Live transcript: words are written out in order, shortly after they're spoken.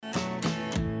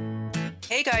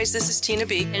Hey guys, this is Tina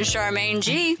B. And Charmaine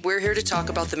G. We're here to talk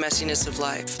about the messiness of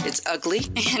life. It's ugly.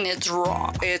 And it's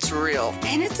raw. It's real.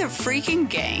 And it's a freaking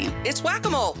game. It's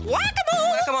whack-a-mole.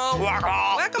 Whack-a-mole! Whack-a-mole.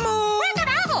 Whack-a-mole! Whack-a-mole.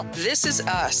 Whack-a-mole! This is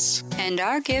us. And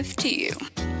our gift to you.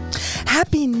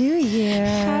 Happy New Year.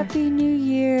 Happy New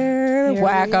Year, Here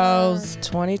wackos.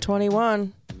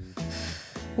 2021.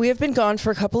 We have been gone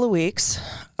for a couple of weeks.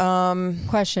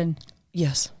 Question.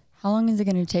 Yes. How long is it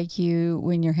going to take you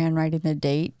when you're handwriting the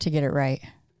date to get it right?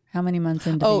 How many months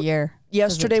into the year?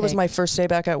 Yesterday was my first day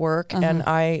back at work, and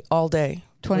I all day.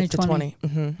 2020.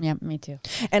 Mm-hmm. Yeah, me too.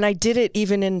 And I did it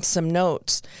even in some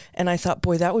notes, and I thought,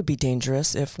 boy, that would be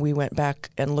dangerous if we went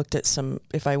back and looked at some.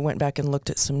 If I went back and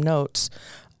looked at some notes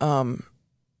that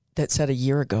said a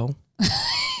year ago.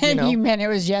 You meant it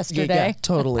was yesterday? Yeah,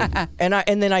 totally.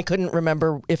 and then I couldn't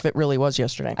remember if it really was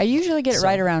yesterday. I usually get it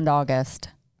right around August.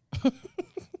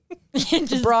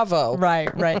 Bravo.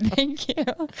 Right. Thank you.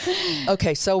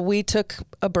 Okay, so we took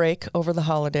a break over the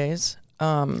holidays.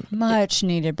 Much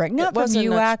needed break. Not from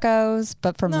you wackos,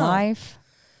 but from life.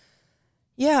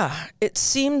 Yeah, it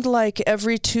seemed like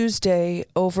every Tuesday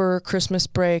over Christmas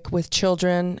break with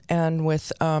children and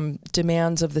with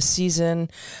demands of the season,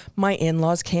 my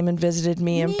in-laws came and visited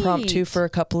me impromptu for a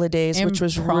couple of days, which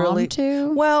was really...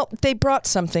 Well, they brought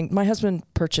something. My husband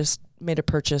made a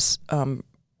purchase,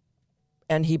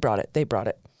 and he brought it. They brought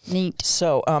it. Neat.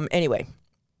 So anyway,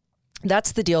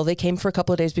 that's the deal. They came for a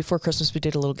couple of days before Christmas. We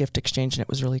did a little gift exchange, and it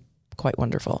was really quite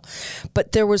wonderful.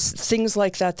 But there was things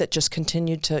like that just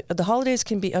continued to... The holidays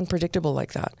can be unpredictable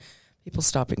like that. People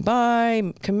stopping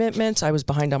by, commitments. I was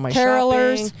behind on my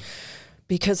shopping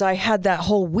because I had that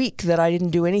whole week that I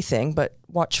didn't do anything but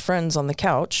watch Friends on the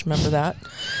couch. Remember that?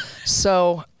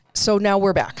 So now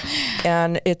we're back,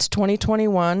 and it's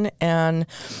 2021, and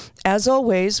as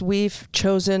always, we've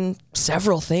chosen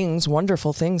several things,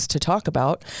 wonderful things to talk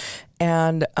about,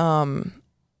 and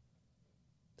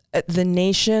the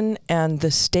nation and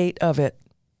the state of it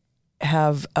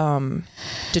have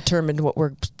determined what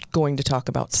we're going to talk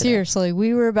about today. Seriously,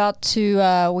 we were about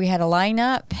to, we had a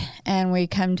lineup, and we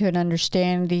come to an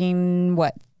understanding,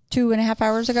 2.5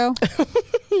 hours ago?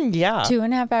 Yeah.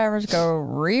 2.5 hours ago,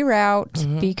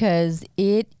 reroute, because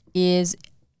it is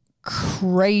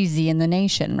crazy in the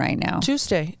nation right now.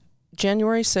 Tuesday,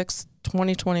 January 6th,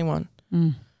 2021.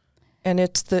 And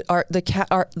it's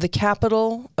the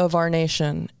capital of our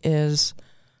nation is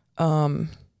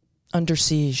under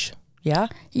siege. Yeah?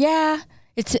 Yeah.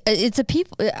 It's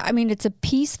a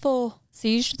peaceful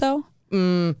siege though.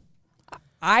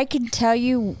 I can tell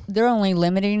you they're only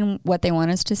limiting what they want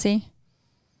us to see.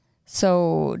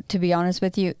 So to be honest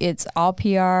with you, it's all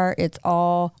PR. It's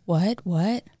all what?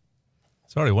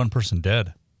 It's already one person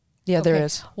dead. Yeah, there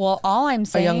is. Well, all I'm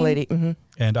saying, a young lady.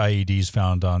 And IEDs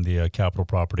found on the Capitol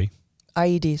property.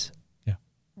 IEDs. Yeah.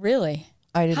 Really?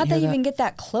 I didn't How'd hear they that. even get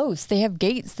that close? They have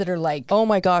gates that are like... Oh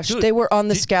my gosh. Dude, they were on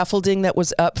the scaffolding that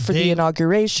was up for the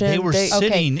inauguration. They were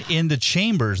sitting in the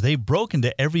chambers. They broke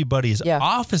into everybody's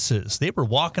offices. They were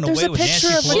walking away with Nancy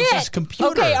Pelosi's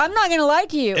computer. Okay, I'm not going to lie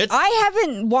to you. I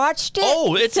haven't watched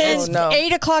it since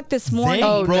 8 o'clock this morning.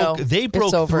 They broke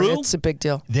it's over. through. It's a big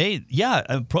deal. They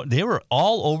were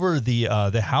all over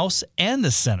the House and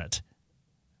the Senate.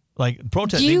 Like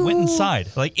protest, they went inside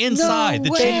the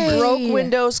chamber. They broke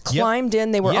windows, climbed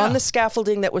in. They were on the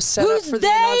scaffolding that was set up for the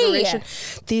inauguration.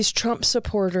 These Trump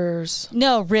supporters.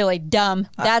 No, really, dumb.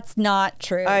 That's not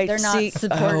true. They're not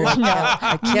supporters.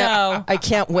 I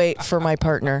can't wait for my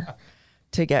partner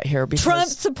to get here because Trump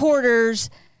supporters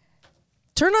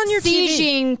turn on your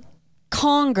sieging TV.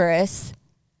 Congress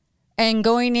and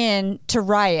going in to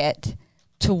riot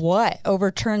to what?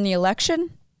 Overturn the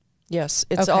election? Yes,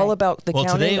 it's all about the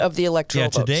counting of the electoral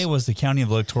votes. Yeah, today was the counting of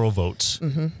electoral votes.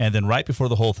 And then right before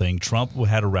the whole thing, Trump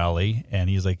had a rally, and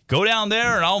he's like, go down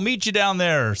there, and I'll meet you down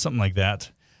there, or something like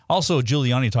that. Also,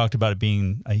 Giuliani talked about it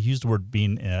being, I used the word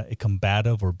being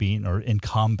combative or in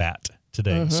combat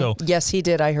today. So yes, he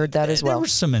did. I heard that as well. There were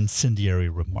some incendiary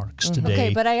remarks today.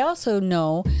 Okay, but I also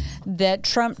know that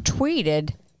Trump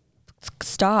tweeted,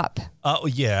 stop. Oh,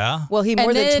 yeah. Well, he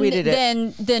more than tweeted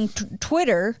it. Then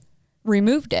Twitter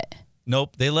removed it.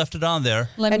 Nope, they left it on there.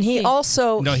 And he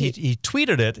also... No, he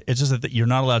tweeted it. It's just that you're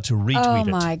not allowed to retweet it.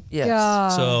 Oh, my God.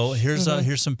 So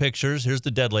here's some pictures. Here's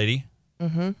the dead lady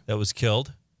that was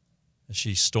killed.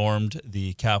 She stormed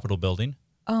the Capitol building.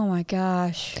 Oh, my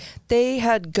gosh. They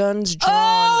had guns drawn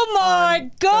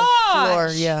on the floor.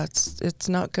 Yeah, it's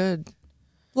not good.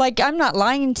 Like, I'm not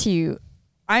lying to you.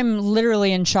 I'm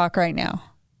literally in shock right now.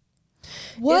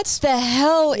 What the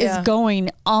hell is going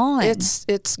on?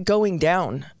 It's going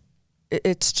down.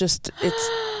 It's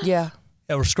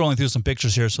Yeah, we're scrolling through some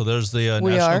pictures here. So there's the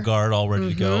We National are. Guard all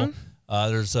ready to go.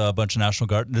 There's a bunch of National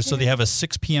Guard. So they have a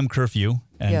 6 p.m. curfew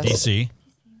in Yes. D.C.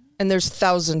 And there's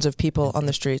thousands of people on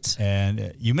the streets.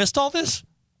 And you missed all this?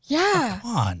 Yeah.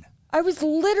 Come on. I was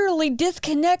literally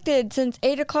disconnected since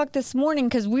 8 o'clock this morning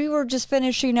because we were just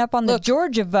finishing up on the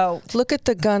Georgia vote. Look at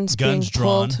the guns being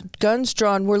drawn. pulled. Guns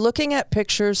drawn. We're looking at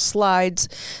pictures, slides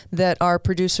that our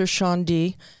producer Sean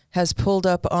D has pulled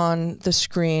up on the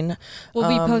screen. We'll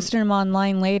be posting them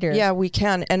online later. Yeah, we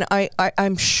can. And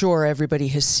I'm sure everybody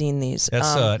has seen these.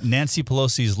 That's Nancy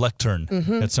Pelosi's lectern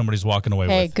that somebody's walking away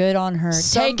Hey, with. good on her.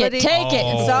 Somebody- Take it.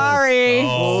 Oh. Sorry.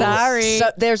 Oh. Sorry. So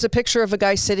there's a picture of a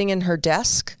guy sitting in her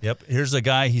desk. Yep. Here's a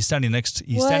guy. He's standing He's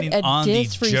What standing a on the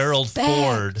disrespect. Gerald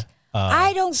Ford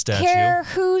I don't statue. care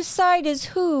whose side is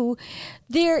who.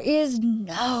 There is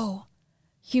no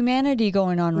humanity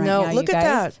going on right now. No, look you at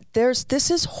guys. that.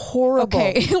 This is horrible.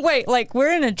 Okay, wait, like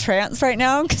we're in a trance right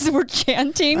now because we're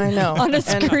chanting I know. on a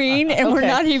And- screen and we're okay.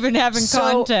 not even having So-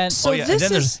 content. so Oh yeah, and this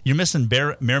then is. you're missing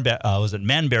was it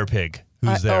Man Bear Pig?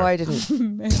 Who's there? Oh, I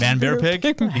didn't. Man Bear Pig?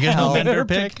 You guys know Man Bear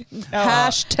Pig?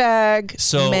 Hashtag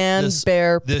So man this,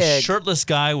 bear this pig. shirtless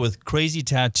guy with crazy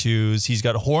tattoos. He's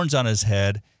got horns on his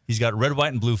head. He's got red,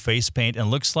 white, and blue face paint, and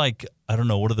looks like I don't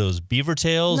know what are those beaver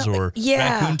tails or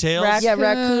yeah. raccoon tails? Yeah,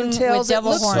 raccoon tails. with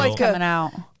devil It looks horns like coming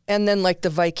out. and then like the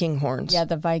Viking horns. Yeah,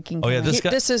 the Viking. Oh, yeah, coming this out. guy-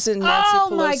 This is in Nancy Oh,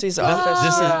 my Pelosi's God.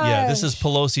 office. This is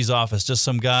Pelosi's office. Just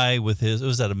some guy with his.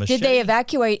 Was that a machete? Did they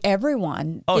evacuate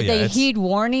everyone? Oh, Did yeah, they it's- heed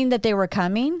warning that they were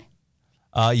coming?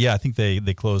 Yeah, I think they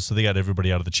closed, so they got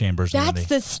everybody out of the chambers. and then That's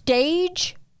they, the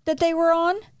stage that they were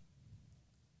on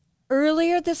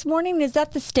earlier this morning. Is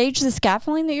that the stage, the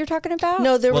scaffolding that you're talking about?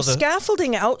 No, there Well, was the-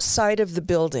 scaffolding outside of the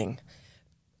building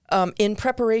in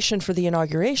preparation for the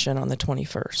inauguration on the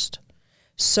 21st.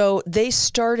 So they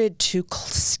started to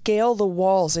scale the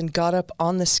walls and got up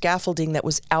on the scaffolding that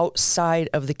was outside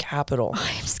of the Capitol.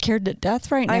 I'm scared to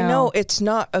death right now. I know it's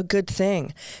not a good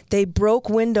thing. They broke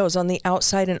windows on the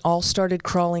outside and all started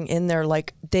crawling in there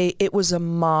like it was a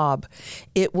mob.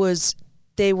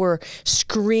 They were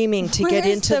screaming to Where get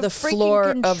is into the freaking floor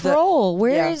of the control?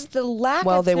 Where Yeah. is the lack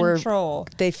Well, of they control?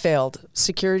 they failed.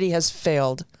 Security has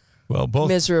failed well, both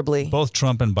miserably. Both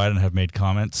Trump and Biden have made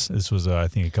comments. This was, I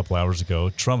think, a couple hours ago.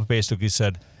 Trump basically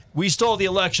said, "We stole the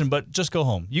election, but just go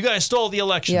home. You guys stole the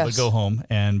election, but Yes. go home."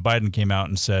 And Biden came out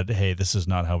and said, "Hey, this is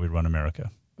not how we run America."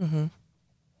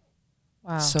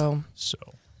 Wow. So So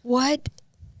What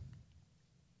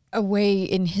a way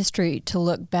in history to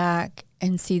look back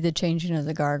and see the changing of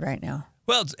the guard right now.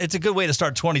 well, it's a good way to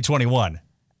start 2021.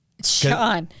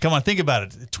 Sean. Come on, think about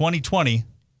it.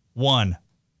 2021.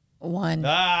 One.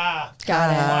 Ah,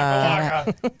 Got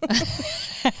it.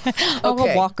 Uncle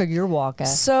Okay. Walker, your Walker.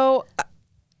 So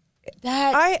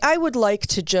That I would like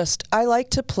to I like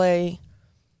to play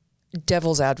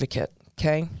devil's advocate,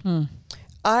 okay?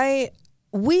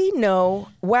 We know,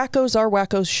 our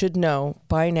wackos should know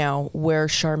by now where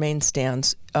Charmaine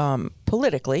stands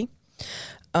politically.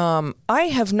 I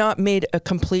have not made a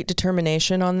complete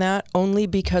determination on that, only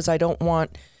because I don't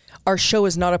want, our show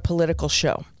is not a political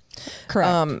show.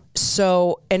 correct.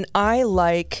 And I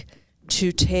like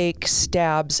to take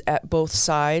stabs at both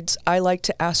sides. I like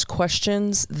to ask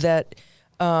questions that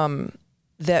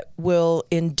will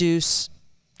induce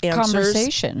answers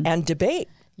Conversation. and debate.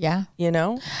 yeah. You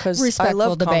know, because I Respectful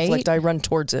love debate. conflict. I run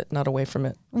towards it, not away from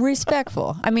it.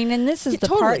 Respectful. I mean, and this is Yeah, the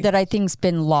totally. part that I think's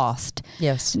been lost.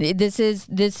 Yes. This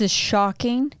is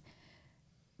shocking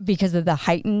because of the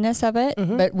heightenedness of it,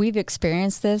 Mm-hmm. but we've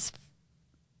experienced this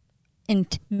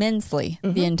immensely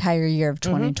Mm-hmm. the entire year of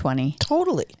 2020.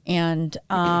 Totally. And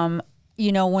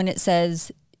when it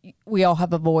says we all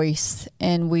have a voice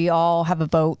and we all have a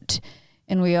vote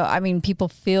and people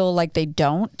feel like they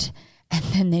don't, and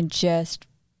then they just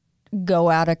go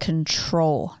out of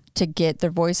control to get their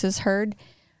voices heard.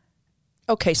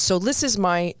 Okay, so this is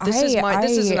an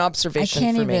observation I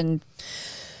can't for me. even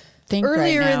think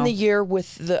Earlier right now. in the year,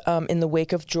 with the in the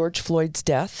wake of George Floyd's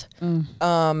death,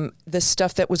 the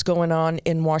stuff that was going on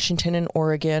in Washington and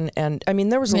Oregon, and I mean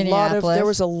there was a lot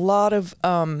of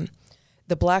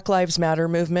the Black Lives Matter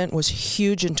movement was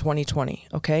huge in 2020.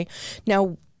 Okay,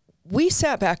 now we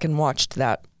sat back and watched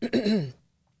that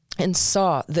and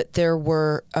saw that there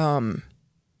were.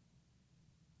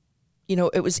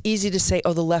 It was easy to say,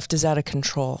 "Oh, the left is out of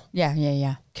control."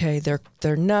 Yeah. Okay,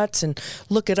 they're nuts, and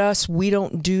look at us, we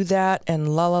don't do that,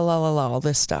 and la la la la la, all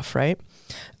this stuff, right?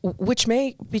 Which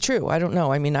may be true. I don't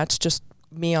know. I mean, that's just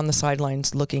me on the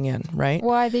sidelines looking in, right?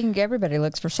 Well, I think everybody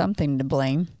looks for something to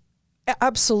blame.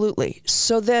 Absolutely.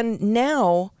 So then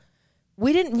now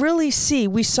we didn't really see.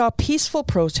 We saw peaceful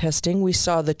protesting. We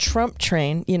saw the Trump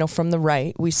train, from the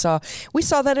right. We saw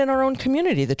that in our own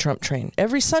community, the Trump train.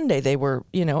 Every Sunday they were,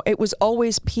 it was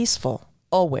always peaceful,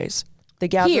 always. The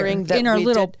gathering Here, that in our we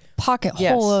little did, pocket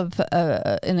Yes. hole of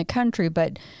in the country,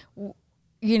 but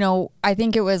I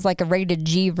think it was like a rated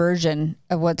G version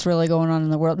of what's really going on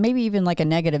in the world. Maybe even like a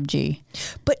negative G.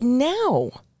 But now,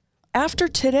 after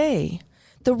today,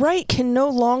 the right can no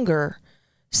longer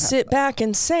sit back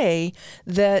and say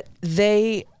that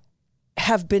they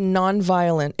have been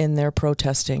nonviolent in their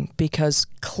protesting, because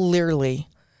clearly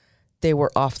they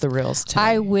were off the rails today.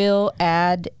 I will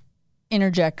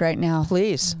interject right now.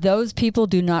 Please. Those people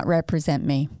do not represent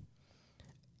me.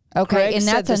 Okay. Greg And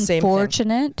said that's the same thing.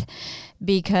 unfortunate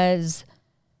because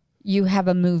you have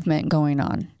a movement going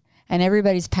on and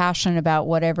everybody's passionate about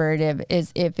whatever it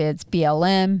is, if it's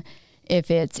BLM, if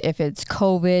it's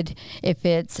COVID, if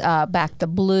it's Back the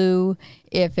Blue,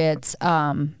 if it's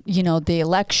the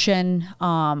election,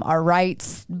 our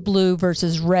rights, blue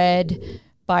versus red,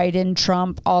 Biden,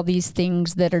 Trump, all these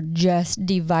things that are just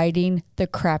dividing the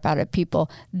crap out of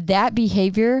people. That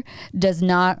behavior does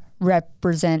not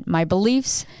represent my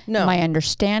beliefs, No. my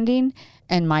understanding,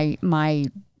 and my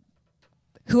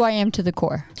who I am to the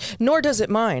core. Nor does it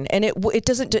mine, and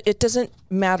it doesn't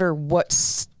matter what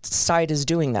side is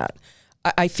doing that.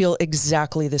 I feel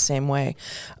exactly the same way.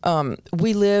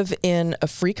 We live in a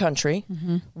free country.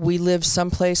 Mm-hmm. We live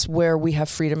someplace where we have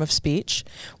freedom of speech.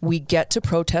 We get to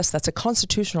protest. That's a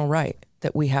constitutional right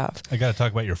that we have. I got to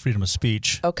talk about your freedom of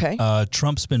speech. Okay.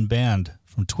 Trump's been banned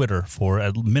from Twitter for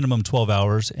at minimum 12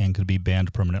 hours and could be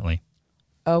banned permanently.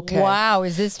 Okay. Wow,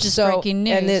 is this just breaking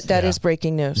news? And that Yeah. is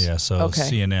breaking news. Yeah, so okay.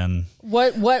 CNN.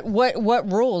 What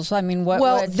rules? I mean, what?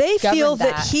 Well, what they feel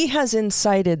governed that he has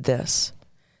incited this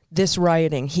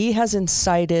rioting. He has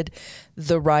incited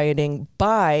the rioting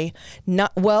by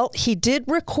not. Well, he did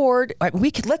record.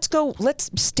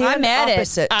 Let's stand I'm at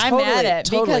opposite. it. I'm Totally, at it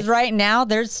totally. because right now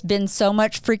there's been so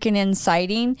much freaking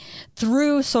inciting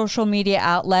through social media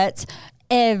outlets.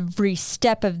 Every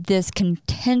step of this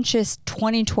contentious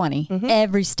 2020,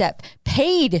 every step,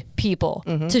 paid people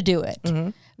to do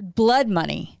it. Blood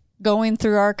money going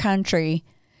through our country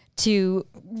to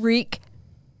wreak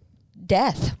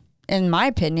death. In my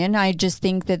opinion, I just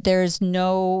think that there's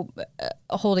no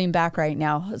holding back right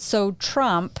now. So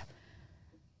Trump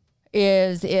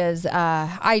is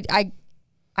I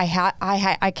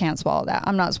can't swallow that.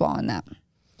 I'm not swallowing that.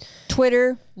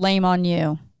 Twitter, lame on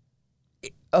you.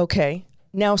 Okay.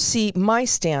 Now, see, my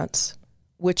stance,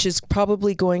 which is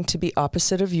probably going to be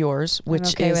opposite of yours,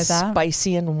 which okay is with that.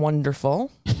 spicy and wonderful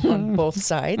on both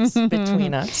sides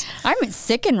between us. I'm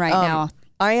sickened right now.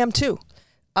 I am too.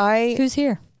 Who's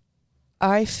here?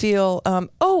 I feel,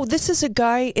 this is a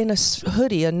guy in a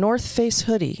hoodie, a North Face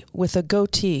hoodie with a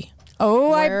goatee.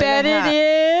 Oh, I Wearing bet a hat. it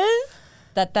is.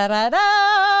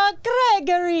 Da-da-da-da,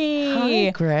 Gregory. Hi,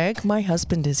 Greg. My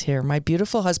husband is here, my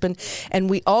beautiful husband. And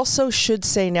we also should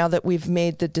say, now that we've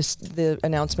made the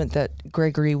announcement that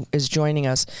Gregory is joining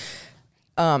us,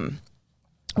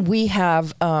 we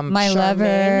have My Charmaine lover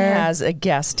has a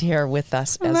guest here with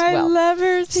us as My well.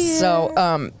 lover's here.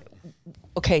 So,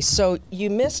 okay, so you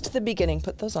missed the beginning.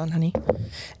 Put those on, honey.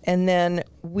 And then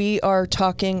we are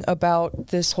talking about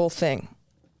this whole thing.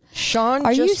 Sean,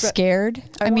 Are you just scared?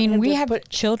 I I mean, want him we to have put-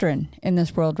 children in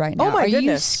this world right now. Oh, my Are you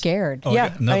goodness. scared? Oh, Yeah, I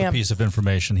got another I am. piece of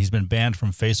information. He's been banned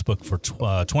from Facebook for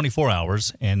 24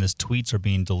 hours, and his tweets are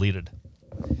being deleted.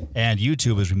 And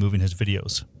YouTube is removing his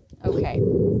videos. Okay.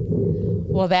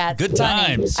 Well, that's Good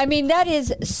funny. times. I mean, that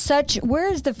is such. Where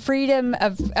is the freedom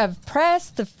of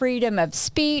press, the freedom of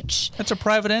speech? That's a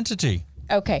private entity.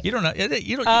 Okay. You don't know.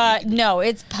 You don't. No,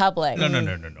 it's public. No.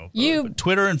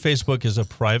 Twitter and Facebook is a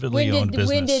privately owned business.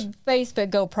 When did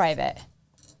Facebook go private?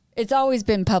 It's always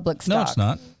been public stock. No, it's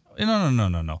not.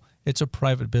 No. It's a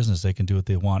private business. They can do what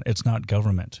they want. It's not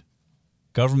government.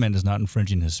 Government is not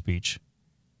infringing his speech.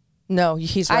 No,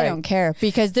 he's right. I don't care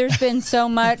because there's been so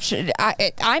much.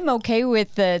 I'm okay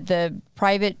with the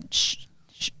private.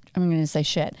 I'm going to say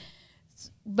shit.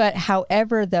 But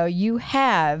however, though, you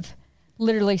have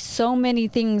literally so many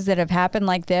things that have happened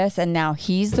like this, and now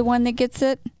he's the one that gets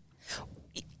it.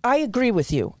 I agree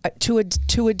with you to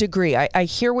a degree. I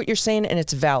hear what you're saying, and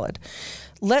it's valid.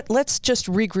 Let's just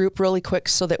regroup really quick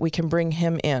so that we can bring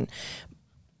him in.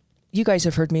 You guys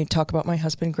have heard me talk about my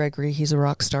husband, Gregory. He's a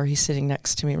rock star. He's sitting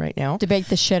next to me right now. Debate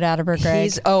the shit out of her,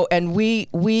 Greg. And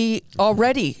we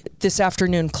already this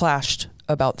afternoon clashed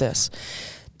about this.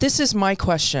 This is my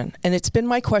question, and it's been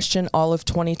my question all of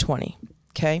 2020.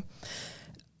 Okay.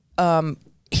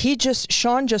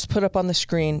 Sean just put up on the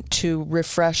screen to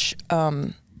refresh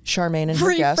Charmaine and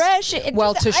her guest. Refresh it.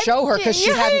 Well, to show her because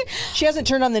Yeah. she hasn't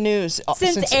turned on the news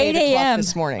since 8 8 o'clock a.m.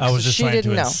 this morning. I was so just she trying to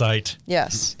didn't know. incite.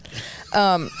 Yes.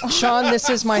 Sean, this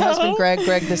is my husband, Greg.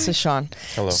 Greg, this is Sean.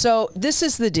 Hello. So this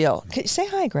is the deal. Say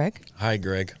hi, Greg. Hi,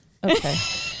 Greg. Okay.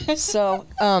 So,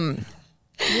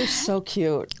 you're so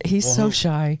cute. He's so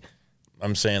shy.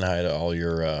 I'm saying hi to all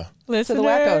your To the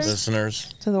wackos.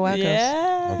 listeners. To the wackos.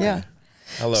 Yeah. Yeah.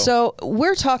 Hello. So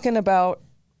we're talking about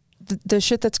the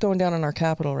shit that's going down in our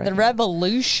capital right The now.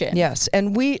 revolution. Yes,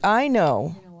 and I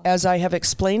know, as I have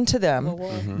explained to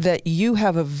them, that you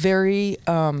have a very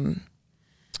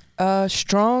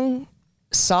strong,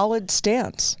 solid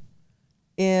stance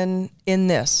in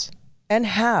this, and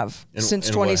have since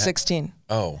in what 2016.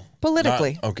 oh.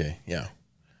 Politically. Okay, yeah.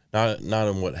 Not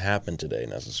in what happened today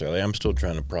necessarily. I'm still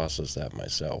trying to process that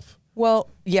myself. Well,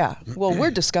 yeah. Well,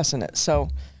 we're discussing it, so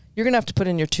you're gonna have to put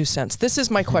in your 2 cents. This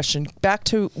is my question. Back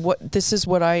to this is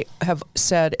what I have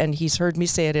said, and he's heard me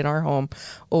say it in our home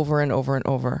over and over and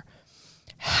over.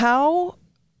 How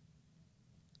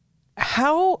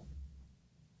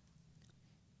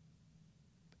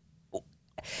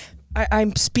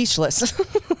I'm speechless.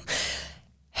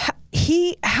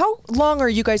 How long are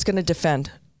you guys going to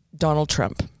defend Donald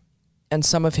Trump and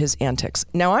some of his antics?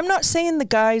 Now, I'm not saying the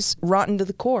guy's rotten to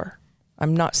the core.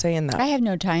 I'm not saying that. I have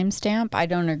no timestamp. I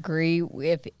don't agree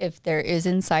if there is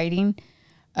inciting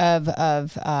of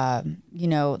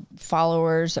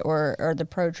followers or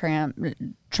the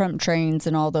Trump trains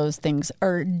and all those things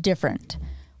are different.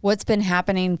 What's been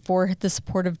happening for the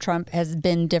support of Trump has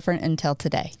been different until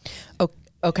today.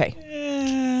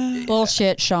 Okay.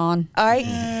 Bullshit, Sean.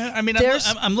 I mean,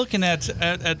 I'm looking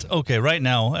at okay, right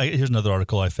now, here's another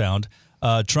article I found.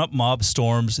 Trump mob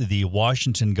storms the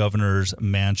Washington governor's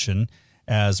mansion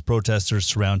as protesters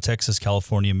surround Texas,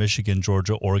 California, Michigan,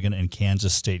 Georgia, Oregon, and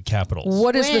Kansas state capitals.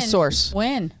 What is the source?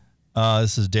 When?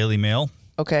 This is Daily Mail.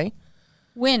 Okay.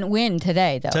 When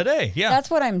today, though. Today, yeah. That's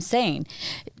what I'm saying.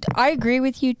 I agree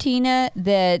with you, Tina,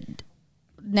 that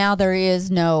now there is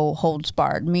no holds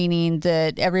barred, meaning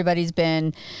that everybody's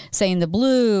been saying the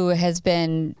blue has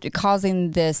been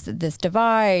causing this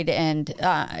divide. And,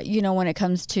 when it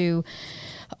comes to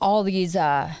all these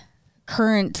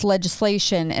current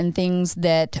legislation and things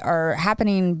that are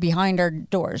happening behind our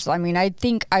doors. I mean, I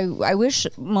think I wish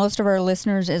most of our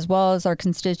listeners, as well as our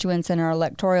constituents and our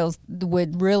electorals,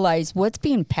 would realize what's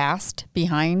being passed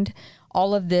behind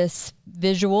all of this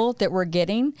visual that we're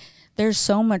getting. There's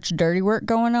so much dirty work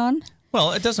going on.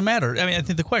 Well, it doesn't matter. I mean, I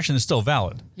think the question is still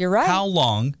valid. You're right. How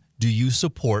long do you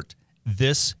support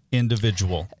this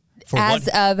individual?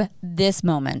 Of this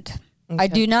moment. Okay. I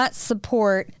do not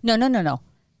support... No.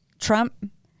 Trump,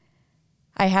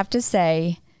 I have to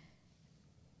say,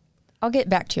 I'll get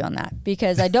back to you on that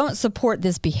because I don't support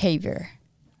this behavior.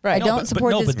 Right. I don't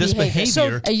support this behavior.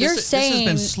 So you're saying... This has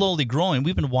been slowly growing.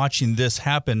 We've been watching this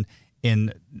happen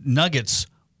in nuggets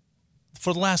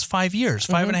for the last 5 years,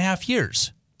 5.5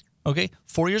 years. Okay?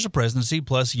 4 years of presidency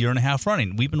plus a year and a half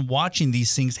running. We've been watching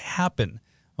these things happen.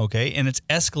 Okay? And it's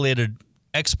escalated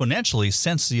exponentially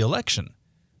since the election.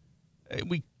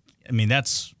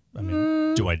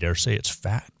 Do I dare say it's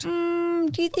fact? Do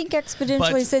you think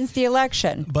exponentially since the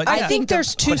election? But I think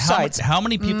there's two sides. How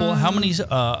many people? How many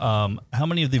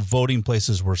of the voting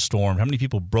places were stormed? How many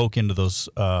people broke into those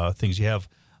things? You have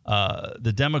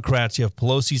the Democrats. You have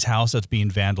Pelosi's house that's being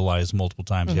vandalized multiple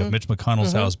times. You have Mitch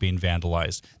McConnell's house being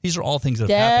vandalized. These are all things that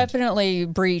have happened. Definitely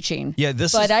breaching. Yeah,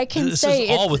 this is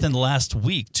all within the last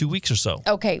week, 2 weeks or so.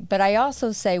 Okay, but I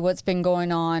also say what's been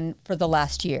going on for the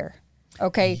last year.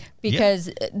 Okay, because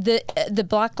the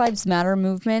Black Lives Matter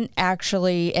movement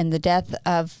actually, and the death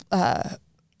of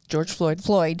George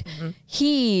Floyd.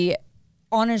 He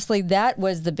honestly, that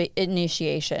was the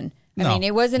initiation. I mean,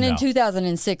 it wasn't in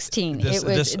 2016. There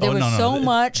was so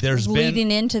much leading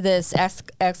into this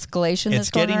escalation. It's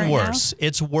getting right worse. Now.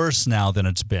 It's worse now than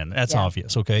it's been. That's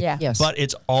obvious. Okay. Yeah. Yes. But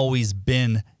it's always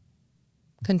been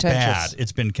Contentious. bad.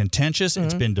 It's been contentious.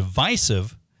 It's been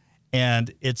divisive,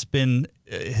 and it's been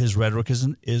his rhetoric is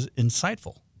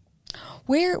insightful.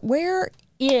 Where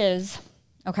is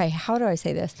okay? How do I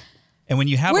say this? And when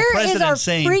you have a Where president is our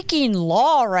saying freaking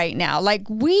law right now? Like,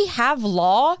 we have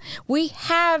law, we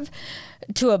have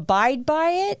to abide by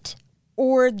it,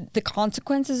 or the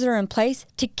consequences are in place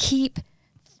to keep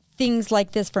things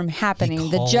like this from happening.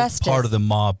 The justice part of the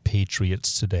mob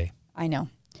patriots today. I know.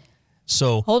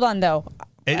 So Hold on, though.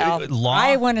 law.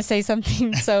 I want to say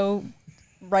something. So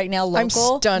right now, local, I'm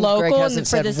stunned. local Greg hasn't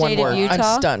for said the one state word. of Utah.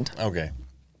 I'm stunned. Okay.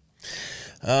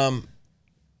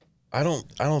 I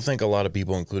don't think a lot of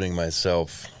people, including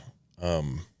myself,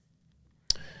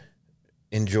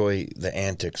 enjoy the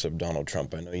antics of Donald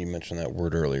Trump. I know you mentioned that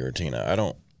word earlier, Tina. I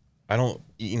don't.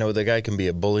 The guy can be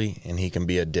a bully and he can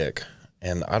be a dick,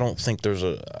 and I don't think there's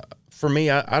for me,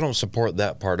 I don't support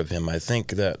that part of him. I think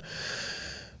that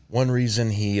one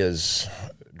reason he has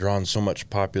drawn so much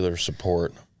popular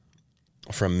support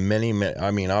from many,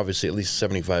 obviously at least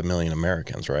 75 million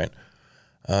Americans, right?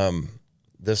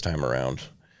 This time around,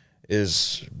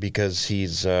 is because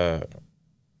he's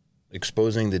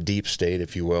exposing the deep state,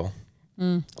 if you will.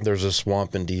 There's a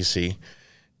swamp in D.C.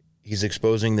 He's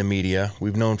exposing the media.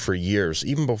 We've known for years,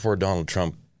 even before Donald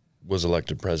Trump was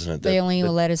elected president. They only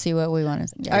will let us see what we want to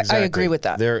see. I agree with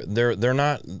that. They're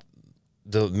not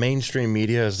the mainstream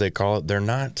media, as they call it. They're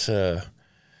not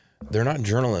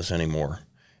journalists anymore.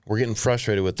 We're getting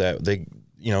frustrated with that.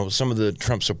 Some of the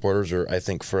Trump supporters are, I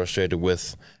think, frustrated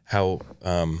with how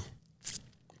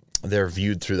they're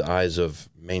viewed through the eyes of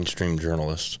mainstream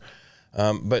journalists.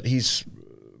 But he's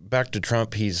back to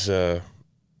Trump. He's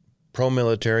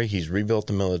pro-military. He's rebuilt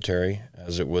the military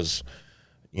as it was,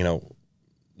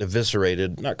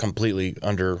 eviscerated, not completely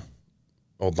under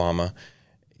Obama.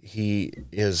 He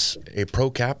is a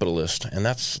pro-capitalist, and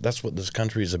that's what this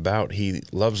country is about. He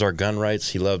loves our gun rights.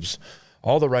 He loves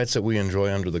all the rights that we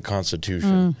enjoy under the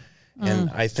Constitution. And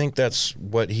I think that's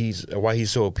why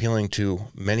he's so appealing to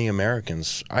many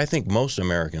Americans. I think most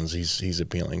Americans he's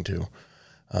appealing to.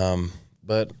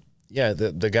 But yeah,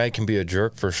 the guy can be a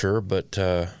jerk for sure, but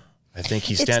I think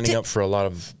he's standing up for a lot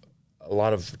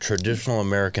of traditional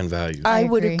American values. I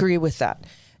would agree with that.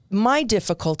 My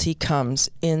difficulty comes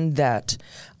in that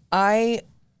I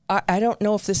don't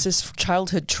know if this is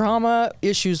childhood trauma,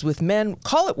 issues with men,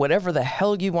 call it whatever the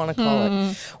hell you want to call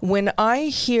it. When I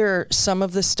hear some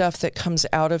of the stuff that comes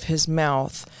out of his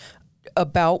mouth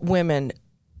about women,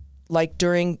 like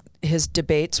during his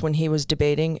debates when he was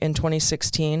debating in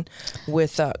 2016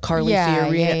 with Carly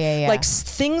Fiorina, like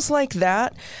things like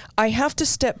that, I have to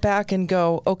step back and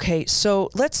go, okay, so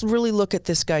let's really look at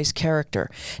this guy's character.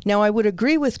 Now, I would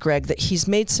agree with Greg that he's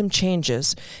made some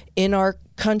changes in our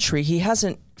country. He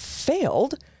hasn't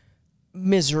failed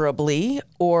miserably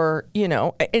or,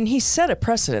 and he set a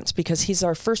precedence because he's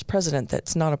our first president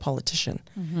that's not a politician.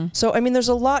 So, there's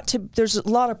a lot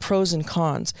of pros and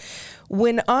cons.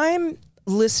 When I'm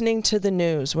listening to the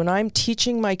news, when I'm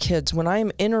teaching my kids, when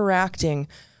I'm interacting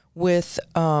with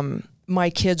my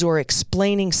kids or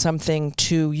explaining something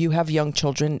to, you have young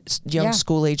children,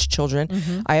 school-age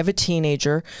children. I have a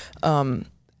teenager.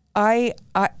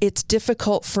 It's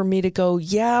difficult for me to go,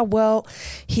 yeah, well,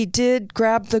 he did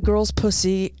grab the girl's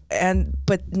pussy,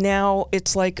 but now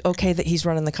it's like, okay, that he's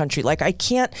running the country. Like, I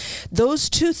can't, those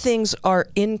two things are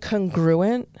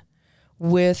incongruent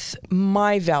with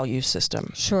my value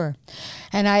system. Sure.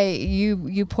 And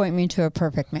you point me to a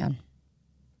perfect man.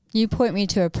 You point me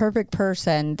to a perfect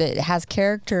person that has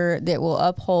character, that will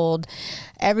uphold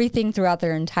everything throughout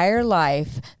their entire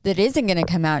life, that isn't going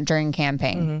to come out during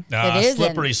campaign.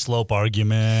 Slippery slope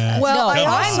argument. Well, No,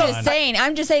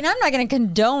 I'm just saying I'm not going to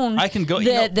condone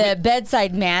the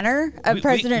bedside manner of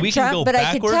President Trump, but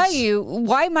I can tell you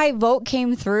why my vote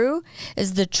came through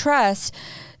is the trust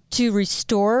to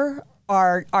restore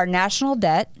our national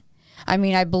debt.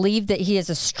 I believe that he is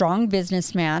a strong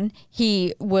businessman.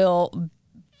 He will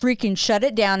freaking shut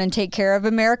it down and take care of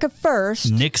America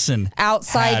first. Nixon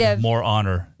had more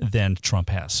honor than Trump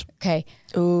has. Okay.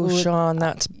 Ooh, Sean,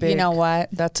 that's big. You know what?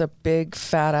 That's a big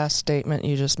fat ass statement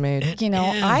you just made.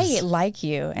 I like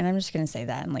you, and I'm just going to say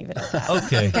that and leave it at that.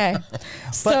 Okay. Okay.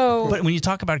 But when you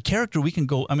talk about character, we can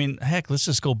go, heck, let's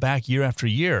just go back year after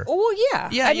year. Well, yeah.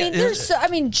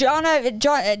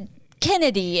 John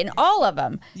Kennedy and all of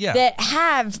them that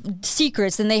have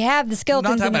secrets, and they have the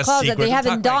skeletons in the closet. They have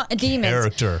the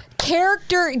demons.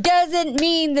 Character doesn't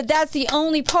mean that that's the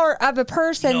only part of a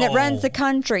person that runs the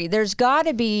country. There's got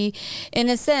to be, in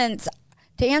a sense,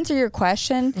 to answer your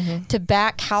question, to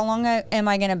back how long am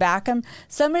I going to back them?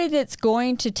 Somebody that's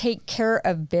going to take care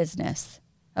of business.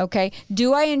 Okay.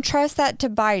 Do I entrust that to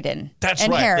Biden? That's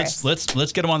and right. Harris?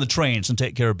 Let's get them on the trains and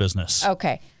take care of business.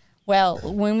 Okay. Well,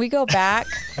 when we go back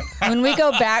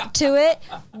to it,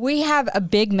 we have a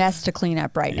big mess to clean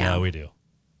up right now. Yeah, we do.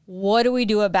 What do we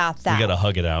do about that? We got to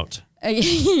hug it out.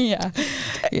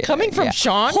 Coming from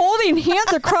Sean? Holding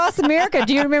hands across America.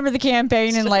 Do you remember the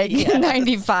campaign in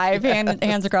 95?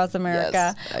 Hands across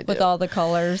America with all the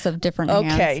colors of different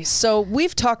hands. Okay, so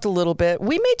we've talked a little bit.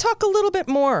 We may talk a little bit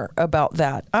more about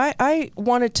that. I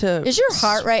wanted to... Is your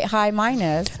heart rate high? Mine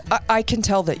is. I can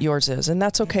tell that yours is, and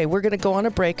that's okay. We're going to go on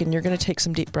a break, and you're going to take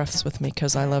some deep breaths with me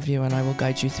because I love you, and I will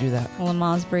guide you through that.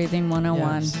 Lamaze breathing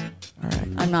 101. Yes. All right.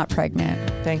 I'm not pregnant.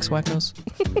 Thanks, Weckos.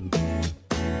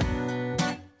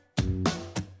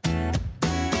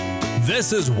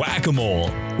 This is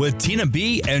Whack-A-Mole with Tina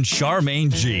B and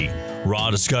Charmaine G. Raw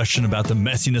discussion about the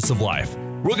messiness of life.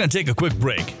 We're going to take a quick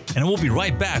break, and we'll be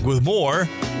right back with more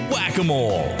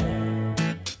Whack-A-Mole.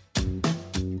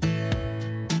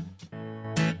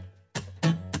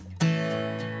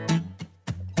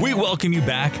 We welcome you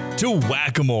back to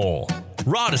Whack-A-Mole.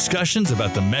 Raw discussions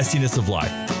about the messiness of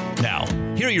life. Now,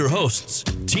 here are your hosts,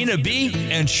 Tina B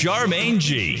and Charmaine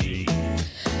G.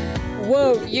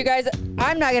 Whoa, you guys,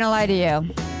 I'm not going to lie to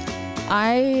you.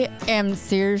 I am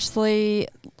seriously,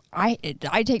 I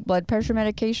take blood pressure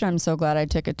medication. I'm so glad I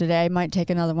took it today. I might take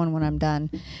another one when I'm done.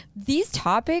 These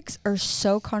topics are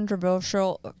so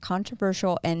controversial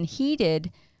and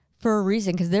heated for a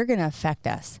reason, because they're going to affect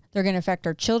us. They're going to affect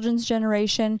our children's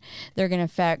generation. They're going to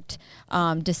affect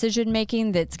decision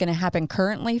making that's going to happen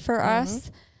currently for us.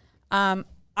 I'm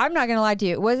not going to lie to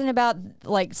you. It wasn't about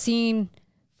like seeing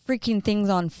freaking things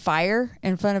on fire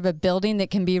in front of a building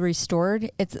that can be restored.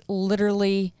 It's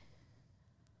literally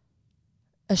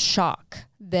a shock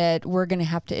that we're going to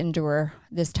have to endure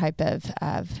this type of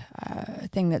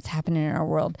thing that's happening in our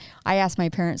world. I asked my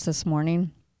parents this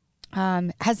morning,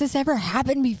 has this ever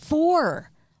happened before?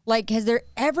 Like, has there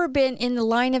ever been in the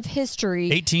line of history?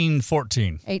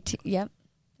 1814.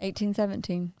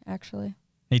 1817, actually.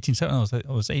 1817. It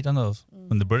was 8 on those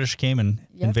when the British came and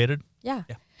invaded. Yeah.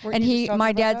 Weren't And you just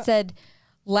my talking dad about that? said,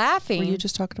 laughing. Were you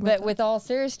just talking about But that? with all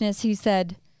seriousness, he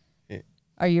said,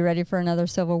 are you ready for another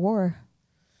civil war?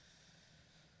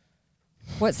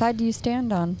 What side do you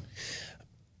stand on?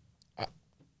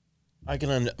 I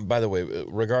can. By the way,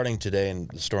 regarding today and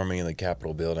the storming of the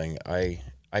Capitol building, I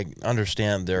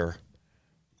understand their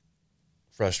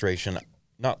frustration.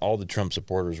 Not all the Trump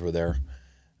supporters were there.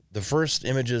 The first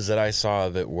images that I saw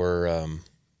of it were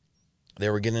they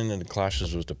were getting into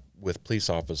clashes with police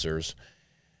officers.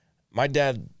 My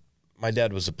dad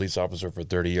was a police officer for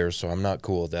 30 years, so I'm not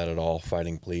cool with that at all.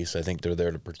 Fighting police, I think they're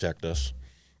there to protect us.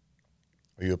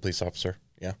 Are you a police officer?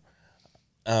 Yeah.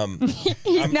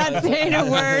 He's not saying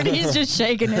a word. He's just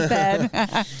shaking his head.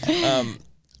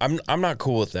 I'm not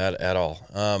cool with that at all.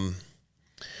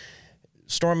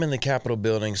 Storming the Capitol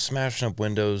building, smashing up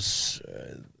windows.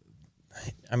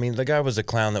 I mean, the guy was a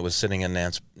clown that was sitting in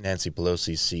Nancy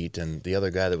Pelosi's seat, and the other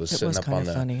guy that was It sitting was up kind on of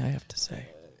the. funny, I have to say.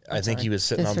 I think he was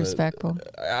sitting on the. Disrespectful.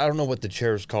 I don't know what the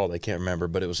chair is called. I can't remember,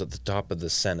 but it was at the top of the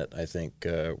Senate. I think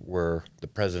where the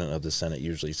president of the Senate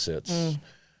usually sits.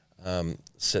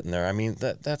 Sitting there. I mean,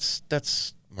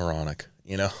 that's moronic,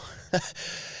 you know.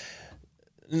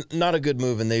 Not a good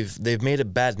move, and they've made a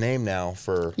bad name now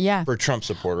for Trump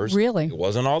supporters. Really? It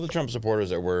wasn't all the Trump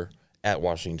supporters that were at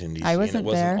Washington D.C. I wasn't and it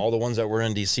wasn't there. all the ones that were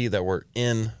in D.C. that were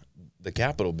in the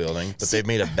Capitol building, but they've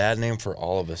made a bad name for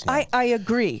all of us now. I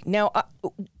agree. Now,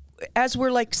 as we're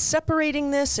like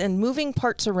separating this and moving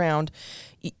parts around,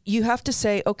 you have to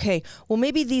say, okay, well,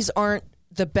 maybe these aren't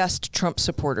the best Trump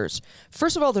supporters.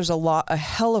 First of all, there's a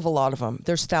hell of a lot of them.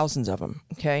 There's thousands of them,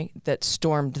 okay, that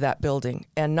stormed that building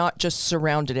and not just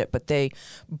surrounded it, but they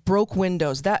broke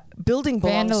windows. That building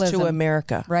belongs Vandalism. to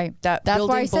America. Right. That's That's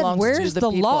why I said, belongs where's to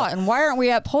the people. law and why aren't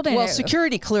we upholding Well, it?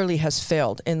 security clearly has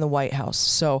failed in the White House.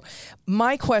 So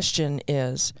my question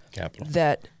is Capitol.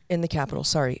 that in the Capitol,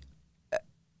 sorry.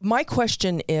 My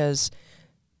question is,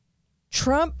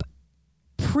 Trump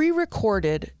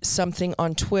pre-recorded something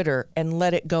on Twitter and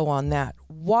let it go on that.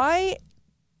 Why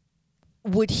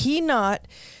would he not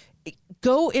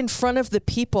go in front of the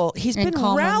people? He's And been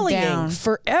calm them rallying down.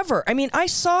 forever. I mean, I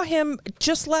saw him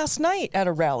just last night at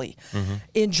a rally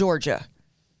in Georgia,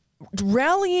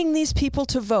 rallying these people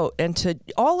to vote and to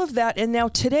all of that. And now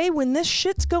today, when this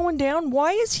shit's going down,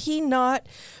 why is he not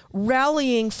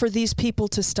rallying for these people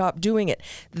to stop doing it?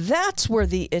 That's where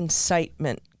the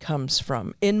incitement comes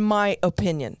from, in my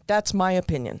opinion. That's my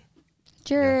opinion.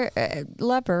 Your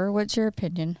lover, what's your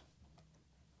opinion?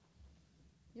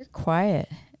 You're quiet,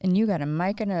 and you got a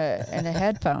mic and a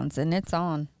headphones, and it's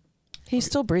on. He's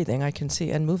still breathing, I can see,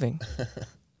 and moving.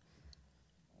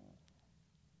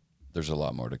 There's a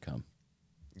lot more to come.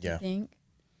 Yeah. Think,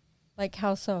 like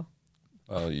how so?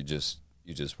 Well, you just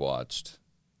watched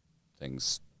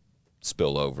things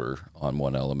spill over on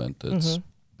one element that's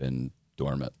been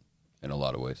dormant in a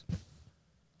lot of ways.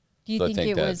 Do you So think I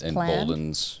think it that was planned?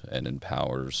 emboldens and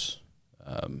empowers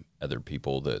other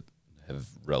people that have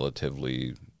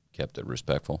relatively kept it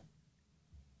respectful.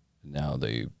 Now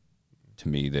to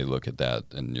me, they look at that,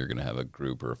 and you're going to have a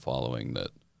group or a following that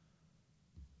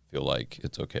feel like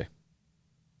it's okay.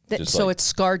 Just So like- it's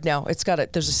scarred now.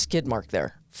 There's a skid mark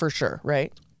there, for sure,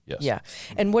 right? Yes. Yeah.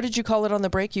 And what did you call it on the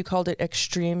break? You called it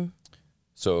extreme.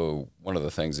 So one of the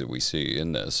things that we see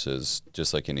in this is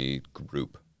just like any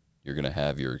group, you're going to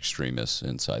have your extremists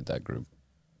inside that group.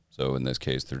 So in this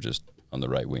case, they're just on the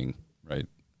right wing, right?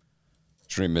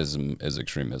 Extremism is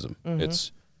extremism.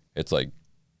 It's like,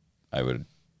 I would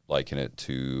liken it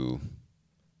to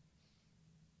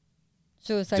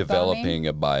Suicide developing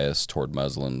a bias toward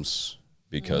Muslims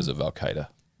because of Al Qaeda.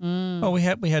 Well, we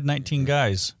had 19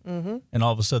 guys, and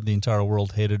all of a sudden the entire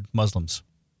world hated Muslims.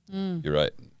 You're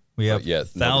right. We have But yet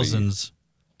thousands.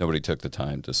 Nobody took the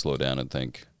time to slow down and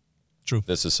think. True.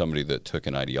 This is somebody that took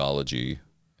an ideology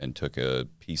and took a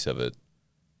piece of it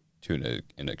to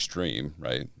an extreme,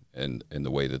 right? And in the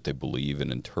way that they believe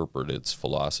and interpret its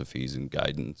philosophies and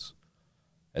guidance,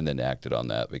 and then acted on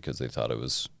that because they thought it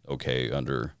was okay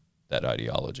under that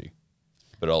ideology.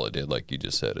 But all it did, like you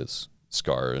just said, is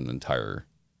scar an entire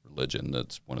religion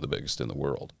that's one of the biggest in the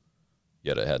world.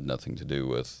 Yet it had nothing to do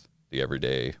with the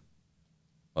everyday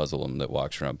Muslim that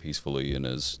walks around peacefully and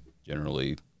is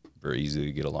generally very easy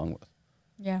to get along with.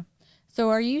 Yeah. So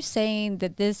are you saying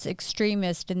that this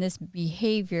extremist and this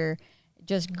behavior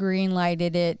just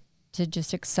green-lighted it to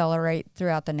just accelerate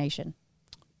throughout the nation?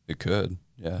 It could.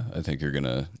 Yeah. I think you're going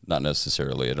to, not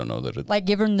necessarily, I don't know that it. Like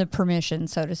give them the permission,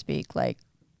 so to speak. Like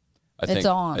it's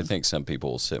on. I think some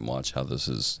people will sit and watch how this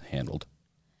is handled.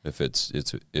 If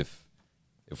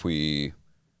we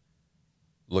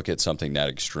look at something that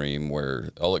extreme where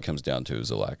all it comes down to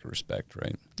is a lack of respect,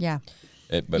 right? Yeah.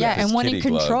 But Yeah, if it's and wanting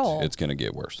kitty-gloved, control. it's going to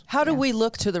get worse. How do we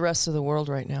look to the rest of the world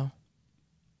right now?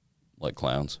 Like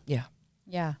clowns. Yeah.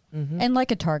 Yeah. And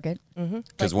like a target.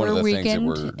 Because Like one of we're the things that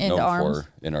weakened we're in known arms. for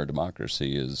in our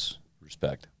democracy is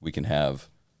respect. We can have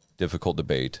difficult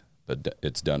debate, but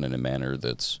it's done in a manner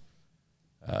that's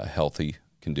healthy,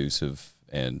 conducive,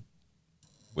 and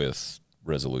with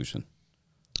resolution.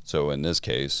 So in this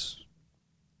case,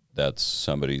 that's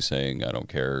somebody saying, I don't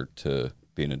care, to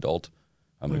be an adult.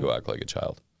 I'm going to go act like a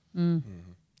child.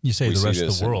 You say We the see rest of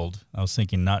this the in- world. I was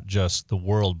thinking not just the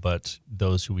world, but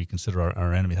those who we consider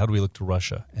our enemies. How do we look to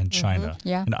Russia and China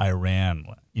Yeah. and Iran?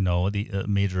 You know, the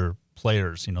major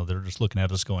players. You know, they're just looking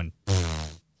at us going.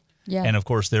 Yeah. And of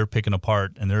course, they're picking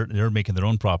apart and they're making their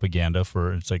own propaganda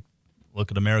for. It's like, look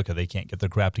at America; they can't get their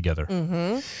crap together.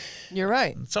 You're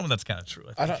right. Some of that's kind of true.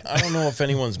 I I think. don't know if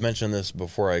anyone's mentioned this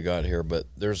before I got here, but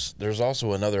there's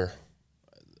also another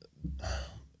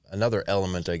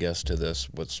element, I guess, to this.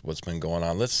 What's been going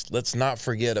on? Let's not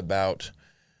forget about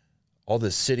all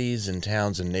the cities and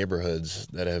towns and neighborhoods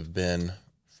that have been,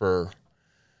 for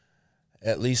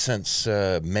at least since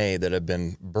May, that have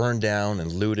been burned down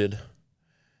and looted.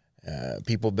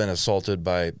 People have been assaulted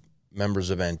by members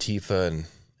of Antifa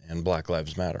and Black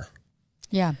Lives Matter.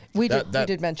 Yeah. We That-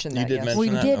 did mention you that. did yes. mention We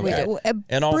that? did. Okay.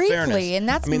 In all briefly, fairness, and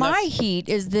that's I mean, my that's- heat.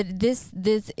 Is that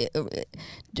this?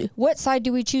 What side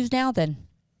do we choose now? Then,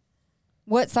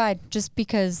 what side? Just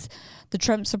because the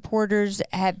Trump supporters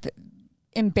have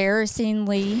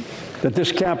embarrassingly. That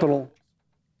this capital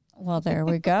Well, there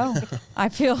we go. I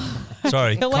feel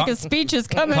Sorry, like a speech is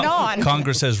coming on.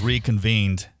 Congress has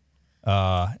reconvened,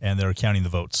 and they're counting the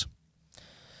votes.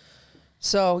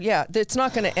 So yeah, it's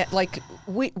not going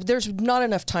to there's not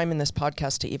enough time in this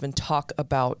podcast to even talk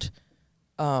about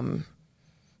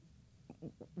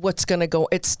what's going to go.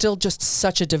 It's still just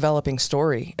such a developing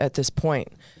story at this point.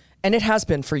 And it has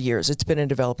been for years. It's been a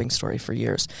developing story for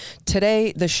years.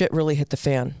 Today, the shit really hit the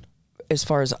fan as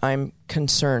far as I'm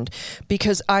concerned,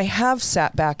 because I have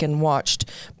sat back and watched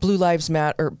Blue Lives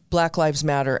Matter or Black Lives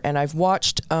Matter, and I've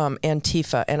watched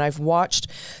Antifa, and I've watched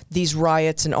these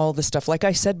riots and all this stuff, like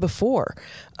I said before.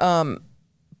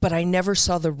 But I never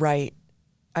saw the right.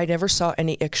 I never saw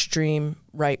any extreme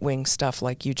right-wing stuff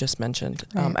like you just mentioned,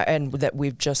 and that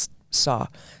we've just saw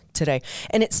today.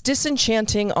 And it's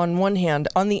disenchanting on one hand.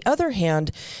 On the other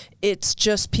hand, it's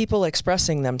just people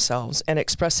expressing themselves and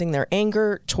expressing their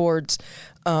anger towards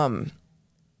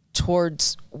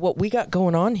what we got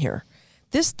going on here.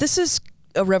 This is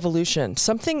a revolution.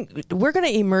 Something we're going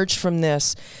to emerge from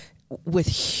this with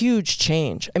huge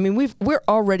change. I mean, we're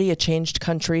already a changed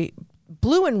country.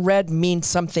 Blue and red mean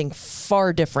something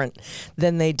far different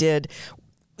than they did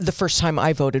the first time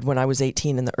I voted when I was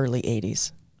 18 in the early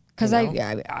 80s. Because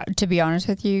I, to be honest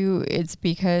with you, it's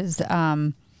because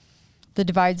the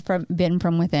divide's been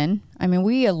from within. I mean,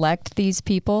 we elect these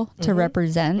people to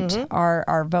represent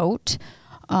our vote,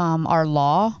 our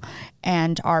law,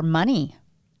 and our money.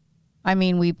 I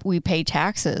mean, we pay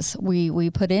taxes. We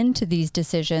put into these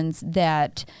decisions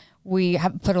that we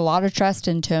have put a lot of trust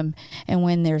into them. And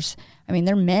when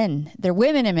they're men, they're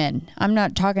women and men. I'm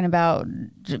not talking about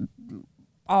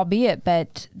albeit,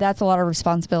 but that's a lot of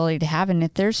responsibility to have. And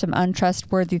if there's some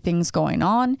untrustworthy things going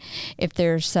on, if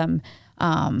there's some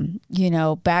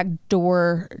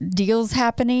backdoor deals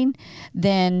happening,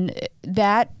 then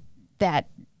that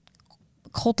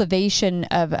cultivation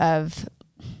of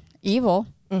evil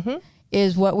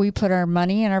is what we put our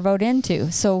money and our vote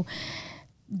into. So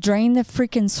drain the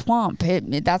freaking swamp.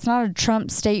 That's not a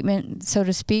Trump statement, so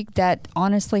to speak. That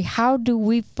honestly, how do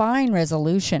we find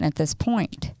resolution at this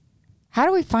point? How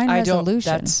do we find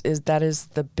resolution? That is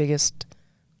the biggest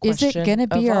Is question. it going to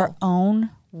be of our all. own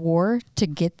war to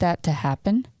get that to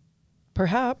happen?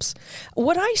 Perhaps.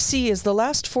 What I see is the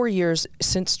last 4 years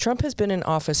since Trump has been in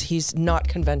office, he's not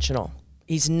conventional.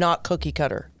 He's not cookie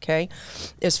cutter, okay?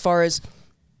 As far as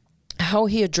how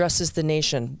he addresses the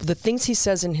nation, the things he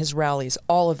says in his rallies,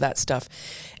 all of that stuff.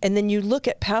 And then you look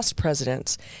at past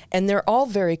presidents, and they're all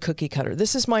very cookie cutter.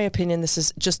 This is my opinion. This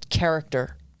is just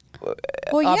character.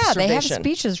 Well, yeah, they have observation.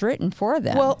 speeches written for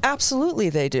them. Well, absolutely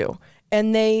they do.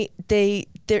 And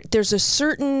there's a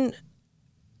certain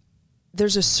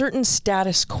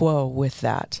status quo with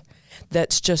that.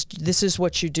 That's just, this is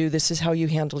what you do. This is how you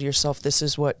handle yourself. This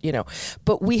is what,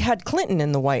 But we had Clinton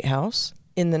in the White House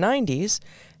in the 90s,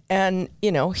 and,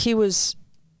 he was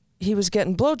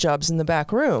getting blowjobs in the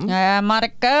back room.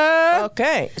 Monica.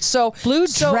 Okay. So Blue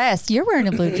dress. You're wearing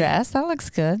a blue dress. That looks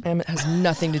good. It has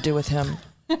nothing to do with him.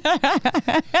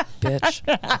 Bitch.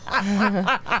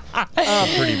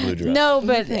 Pretty blue dress. No,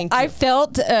 but Thank I you.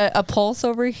 felt a pulse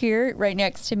over here right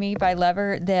next to me by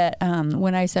Lever that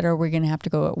when I said, "Oh, we're going to have to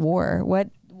go at war."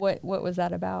 What was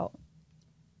that about?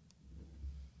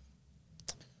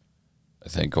 I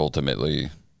think ultimately,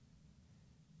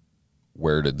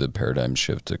 where did the paradigm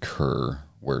shift occur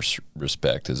where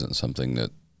respect isn't something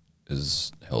that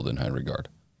is held in high regard?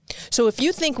 So if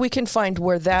you think we can find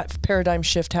where that paradigm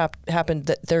shift happened,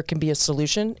 that there can be a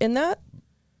solution in that?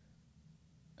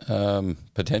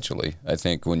 Potentially. I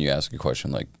think when you ask a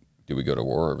question like, do we go to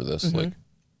war over this? Like,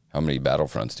 how many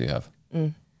battlefronts do you have?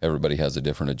 Everybody has a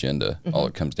different agenda. All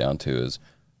it comes down to is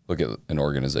look at an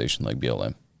organization like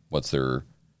BLM. What's their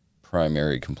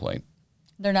primary complaint?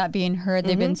 They're not being heard.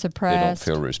 They've been They don't suppressed.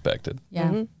 feel respected.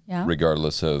 Yeah, yeah.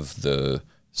 Regardless of the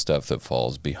stuff that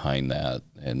falls behind that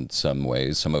in some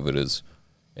ways. Some of it is,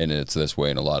 and it's this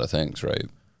way in a lot of things, right?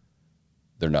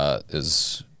 They're not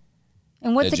as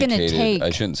And what's it going to educated. take? I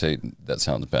shouldn't say that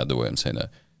sounds bad the way I'm saying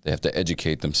that. They have to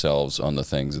educate themselves on the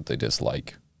things that they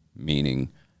dislike, meaning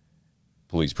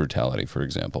police brutality, for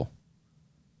example.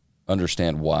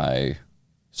 Understand why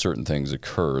certain things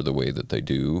occur the way that they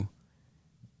do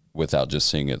without just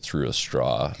seeing it through a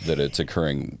straw, that it's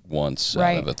occurring once out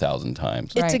Right. of 1,000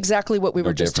 times. It's Right. exactly what we No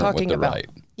were just different with talking the about. right.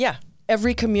 Yeah.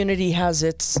 Every community has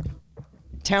its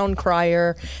town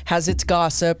crier, has its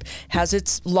gossip, has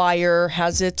its liar,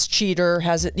 has its cheater,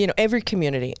 has it, every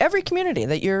community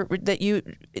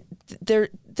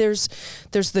there's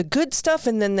the good stuff,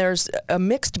 and then there's a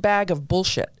mixed bag of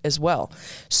bullshit as well.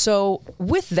 So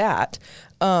with that,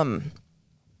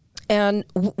 and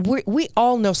we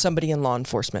all know somebody in law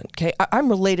enforcement. Okay, I'm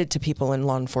related to people in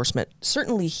law enforcement.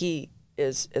 Certainly, he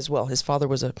is as well. His father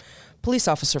was a police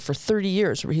officer for 30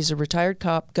 years. He's a retired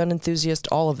cop, gun enthusiast,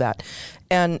 all of that.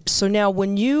 And so now,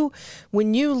 when you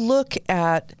look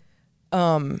at,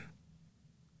 how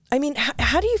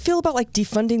do you feel about like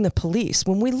defunding the police?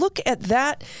 When we look at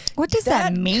that, What does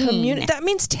that mean? That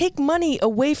means take money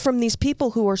away from these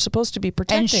people who are supposed to be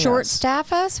protecting And short us.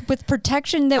 staff us with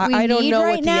protection that we I don't need know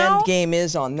right what now? the end game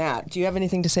is on that. Do you have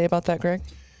anything to say about that, Greg?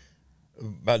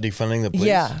 About defunding the police?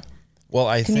 Yeah. Well,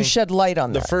 I Can think you shed light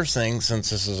on the that? first thing,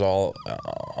 since this is all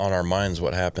on our minds,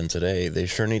 what happened today, they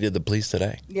sure needed the police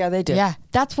today. Yeah, they did. Yeah,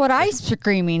 that's what I'm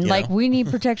screaming. Like, we need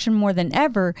protection more than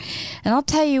ever. And I'll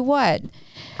tell you what,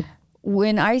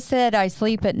 when I said I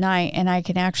sleep at night and I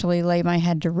can actually lay my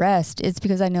head to rest, it's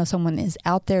because I know someone is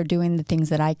out there doing the things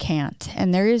that I can't.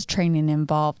 And there is training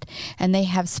involved. And they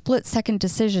have split-second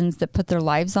decisions that put their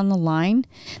lives on the line,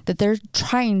 that they're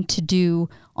trying to do,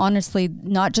 honestly,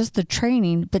 not just the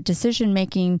training, but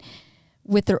decision-making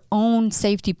with their own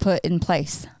safety put in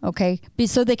place, okay?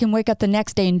 So they can wake up the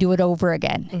next day and do it over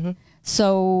again.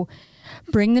 So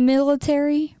bring the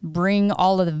military, bring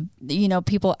all of the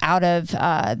people out of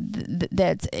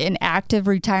that's in active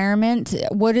retirement.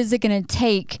 What is it going to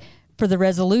take for the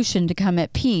resolution to come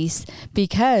at peace?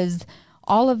 Because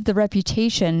all of the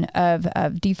reputation of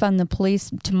defund the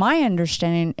police, to my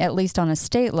understanding, at least on a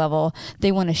state level,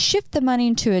 they want to shift the money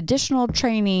into additional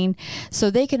training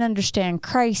so they can understand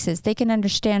crisis, they can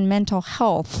understand mental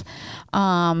health,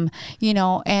 and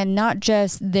not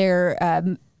just their,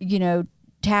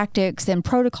 tactics and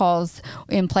protocols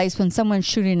in place when someone's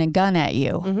shooting a gun at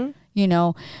you.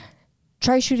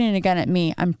 try shooting a gun at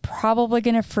me. I'm probably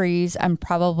going to freeze. I'm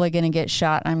probably going to get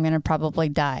shot. I'm going to probably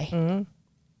die.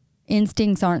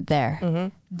 Instincts aren't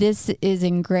there. This is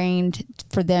ingrained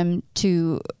for them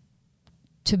to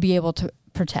be able to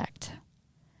protect.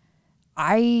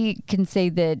 I can say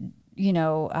that,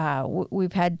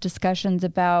 we've had discussions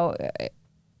about,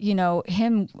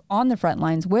 him on the front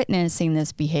lines witnessing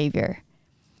this behavior.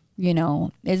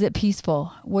 Is it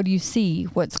peaceful? What do you see?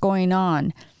 What's going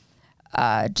on?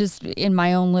 Just in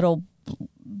my own little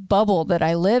bubble that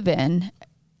I live in,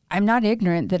 I'm not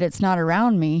ignorant that it's not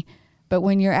around me. But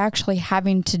when you're actually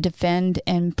having to defend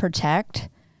and protect,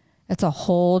 it's a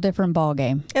whole different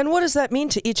ballgame. And what does that mean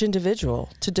to each individual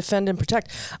to defend and protect?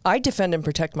 I defend and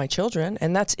protect my children,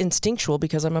 and that's instinctual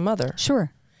because I'm a mother.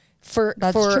 Sure.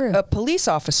 That's true. For a police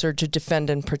officer to defend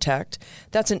and protect,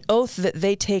 that's an oath that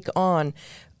they take on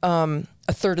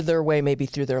a third of their way maybe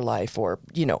through their life, or,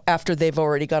 after they've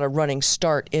already got a running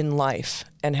start in life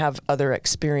and have other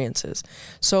experiences.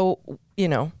 So,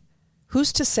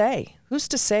 who's to say? Who's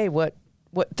to say what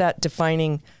that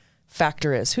defining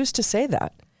factor is? Who's to say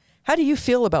that? How do you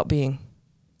feel about being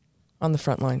on the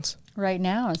front lines? Right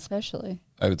now, especially.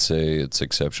 I would say it's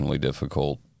exceptionally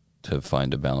difficult to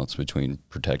find a balance between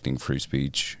protecting free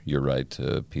speech, your right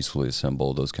to peacefully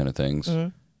assemble, those kind of things,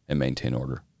 and maintain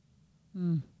order.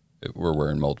 We're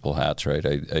wearing multiple hats, right?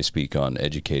 I speak on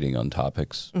educating on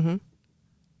topics.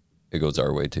 It goes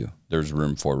our way too. There's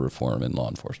room for reform in law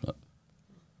enforcement.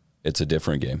 It's a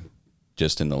different game.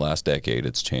 Just in the last decade,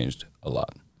 it's changed a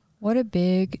lot.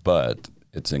 But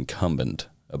it's incumbent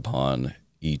upon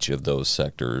each of those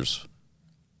sectors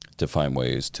to find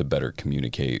ways to better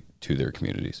communicate to their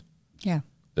communities. Yeah.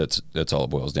 That's all it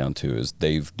boils down to, is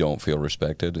they don't feel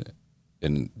respected,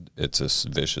 and it's a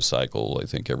vicious cycle, I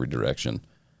think, every direction.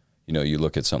 You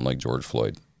look at something like George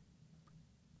Floyd.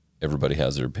 Everybody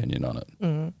has their opinion on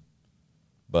it.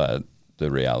 But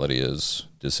the reality is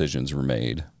decisions were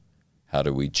made. How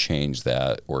do we change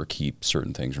that or keep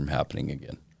certain things from happening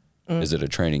again? Is it a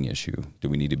training issue? Do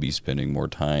we need to be spending more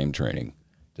time training?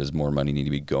 Does more money need to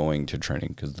be going to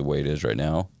training? Because the way it is right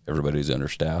now, everybody's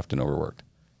understaffed and overworked,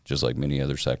 just like many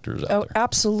other sectors out there.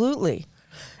 Absolutely.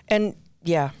 And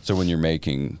yeah. So when you're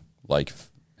making life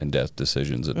and death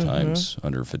decisions at times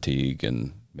under fatigue,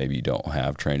 and maybe you don't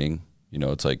have training,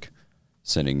 it's like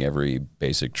sending every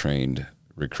basic trained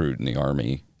recruit in the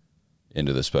Army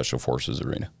into the Special Forces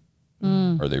arena.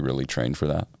 Are they really trained for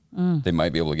that? They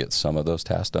might be able to get some of those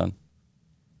tasks done,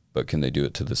 but can they do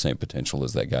it to the same potential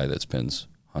as that guy that spends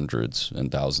hundreds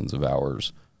and thousands of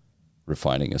hours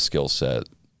refining a skill set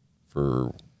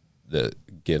that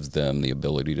gives them the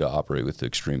ability to operate with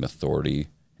extreme authority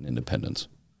and independence?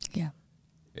 Yeah.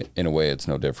 In a way, it's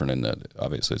no different in that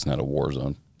obviously it's not a war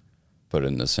zone, but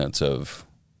in the sense of,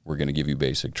 we're going to give you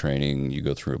basic training. You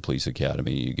go through a police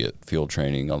academy, you get field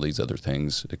training, all these other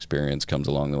things. Experience comes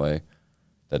along the way.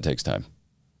 That takes time.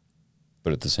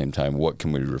 But at the same time, what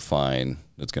can we refine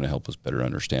that's going to help us better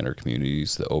understand our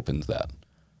communities that opens that?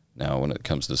 Now, when it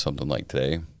comes to something like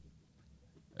today,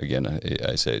 again,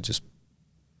 I say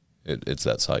it's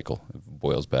that cycle. It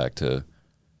boils back to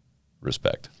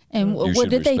respect. And what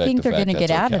did they think they're going to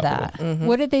get out of that?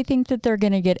 What did they think that they're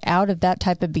going to get out of that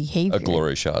type of behavior? A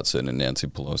glory shot sitting in Nancy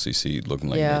Pelosi's seat looking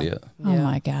like an idiot. Oh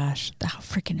my gosh. How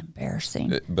freaking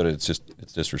embarrassing. But it's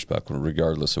disrespectful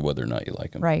regardless of whether or not you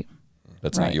like him. Right.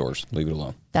 That's not yours. Leave it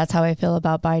alone. That's how I feel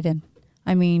about Biden.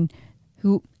 I mean,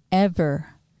 whoever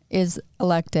is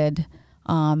elected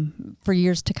for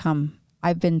years to come,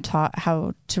 I've been taught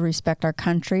how to respect our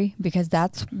country, because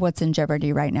that's what's in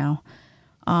jeopardy right now.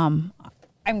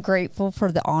 I'm grateful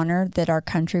for the honor that our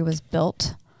country was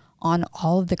built on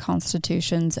all of the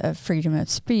constitutions of freedom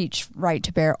of speech, right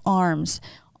to bear arms,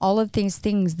 all of these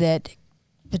things that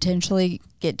potentially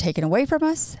get taken away from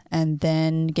us and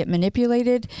then get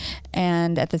manipulated,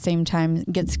 and at the same time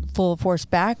gets full force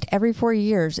back every 4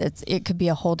 years. It could be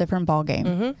a whole different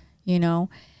ballgame,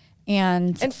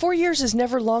 And 4 years is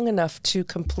never long enough to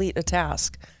complete a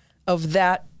task of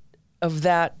that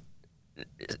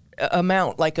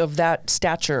amount, like of that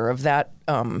stature, of that,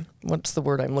 what's the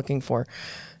word I'm looking for?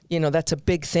 That's a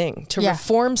big thing to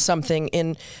reform something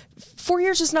in 4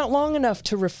 years is not long enough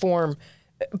to reform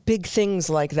big things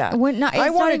like that. It's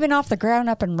not even off the ground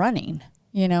up and running,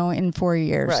 in 4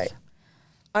 years. Right.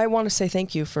 I want to say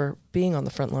thank you for being on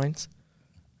the front lines.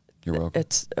 You're welcome.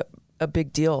 It's a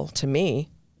big deal to me.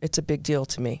 It's a big deal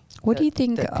to me. What do you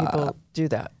think that people do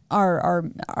that?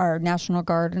 Our National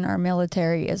Guard and our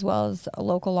military, as well as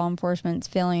local law enforcement's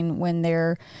feeling when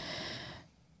are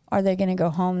they going to go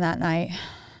home that night?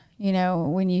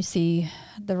 When you see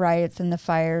the riots and the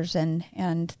fires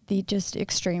and the just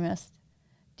extremists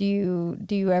Do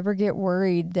you ever get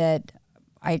worried that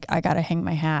I got to hang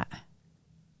my hat?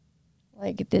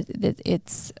 Like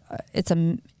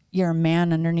you're a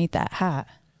man underneath that hat.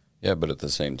 Yeah, but at the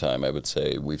same time, I would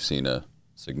say we've seen a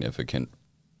significant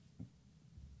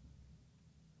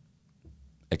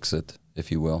exit,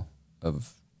 if you will,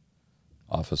 of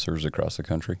officers across the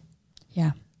country.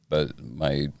 Yeah. But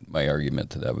my argument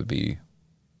to that would be,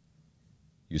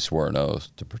 you swore an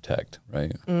oath to protect,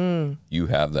 right? You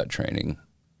have that training.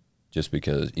 Just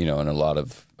because, and a lot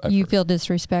of... You feel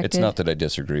disrespected? It's not that I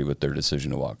disagree with their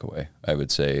decision to walk away. I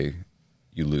would say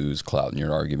you lose clout in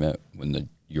your argument when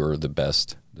you're the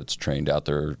best that's trained out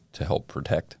there to help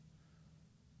protect.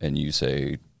 And you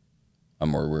say, I'm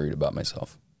more worried about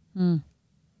myself.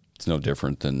 It's no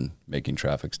different than making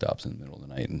traffic stops in the middle of the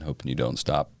night and hoping you don't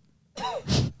stop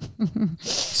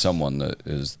someone that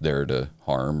is there to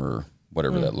harm or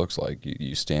whatever that looks like.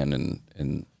 You stand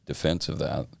in defense of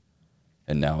that.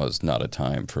 And now is not a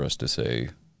time for us to say,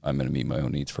 I'm going to meet my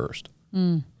own needs first.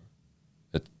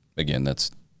 Again,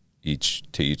 that's each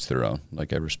their own.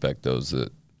 Like, I respect those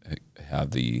that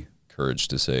have the courage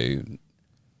to say,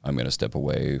 I'm going to step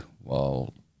away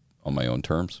while on my own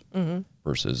terms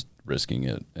versus risking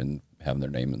it and having their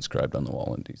name inscribed on the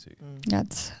wall in D.C.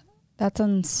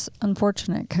 That's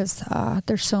unfortunate because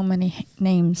there's so many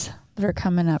names that are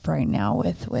coming up right now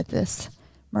with this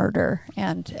murder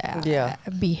and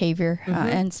behavior.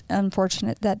 And it's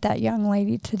unfortunate that young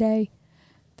lady today,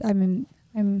 I'm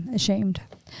ashamed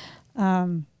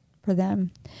for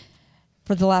them.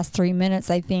 For the last 3 minutes,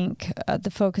 I think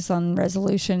the focus on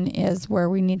resolution is where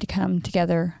we need to come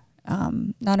together,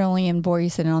 not only in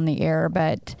voice and on the air,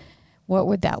 but what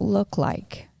would that look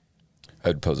like?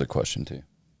 I'd pose a question to you.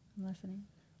 I'm listening.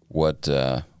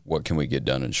 What can we get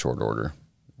done in short order?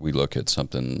 We look at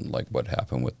something like what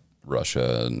happened with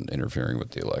Russia and interfering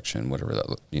with the election, whatever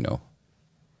that,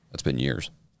 that's been years.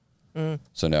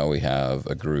 So now we have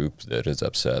a group that is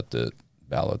upset that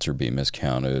ballots are being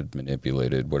miscounted,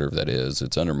 manipulated, whatever that is.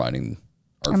 It's undermining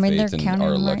our faith in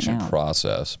our election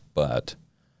process, but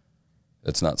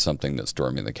it's not something that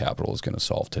storming the Capitol is going to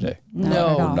solve today.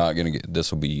 No. We're not going to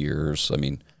this will be years. I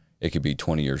mean, it could be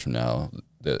 20 years from now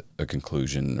that a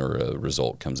conclusion or a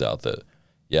result comes out that,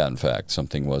 yeah, in fact,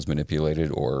 something was manipulated,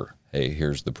 or, hey,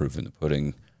 here's the proof in the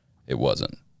pudding, it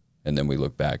wasn't. And then we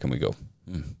look back and we go,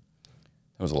 that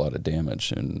was a lot of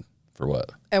damage, and for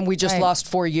what? And we just lost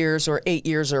 4 years or 8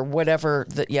 years or whatever.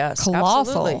 Yes,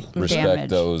 colossal absolutely. Respect damage.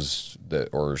 those that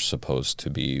are supposed to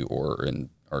be or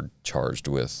are charged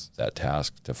with that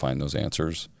task to find those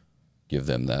answers. Give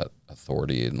them that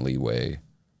authority and leeway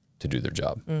to do their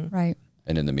job. Right.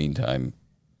 And in the meantime,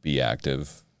 be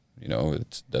active.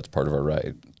 That's part of our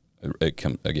right.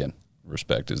 Again,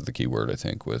 respect is the key word, I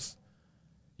think, with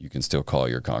you can still call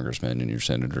your congressmen and your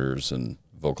senators and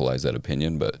vocalize that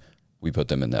opinion, but we put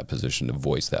them in that position to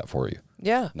voice that for you.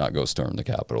 Yeah. Not go storm the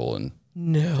Capitol and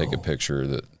take a picture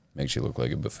that makes you look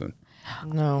like a buffoon.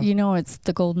 No. It's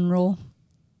the golden rule.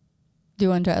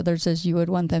 Do unto others as you would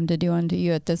want them to do unto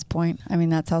you at this point. I mean,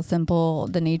 that's how simple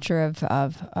the nature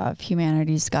of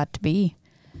humanity's got to be.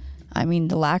 I mean,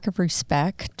 the lack of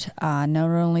respect, not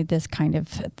only this kind of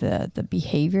the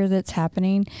behavior that's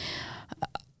happening,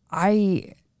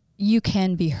 you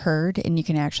can be heard and you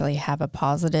can actually have a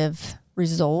positive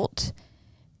result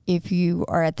if you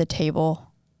are at the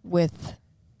table with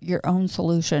your own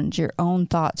solutions, your own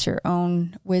thoughts, your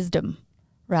own wisdom,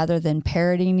 rather than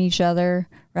parroting each other,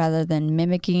 rather than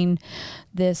mimicking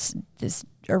this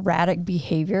erratic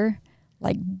behavior.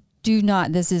 Like,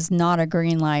 this is not a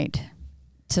green light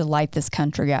to light this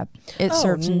country up. It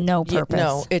serves no purpose.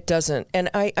 No, it doesn't. And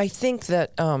I think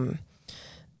that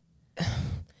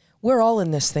we're all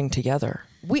in this thing together.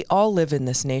 We all live in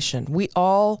this nation. We're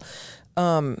all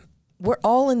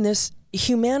in this.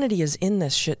 Humanity is in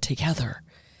this shit together.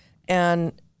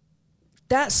 And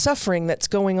that suffering that's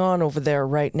going on over there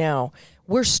right now,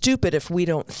 we're stupid if we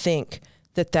don't think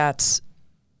that that's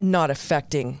not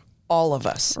affecting all of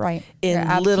us. Right. In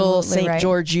little St.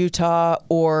 George, Utah,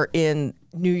 or in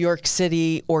New York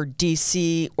City or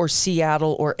DC or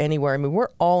Seattle or anywhere. I mean, we're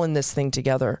all in this thing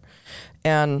together.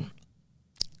 And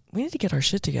we need to get our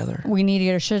shit together. We need to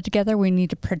get our shit together. We need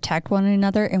to protect one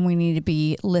another, and we need to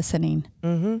be listening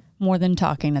more than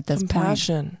talking at this point.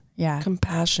 Compassion. Yeah.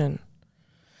 Compassion.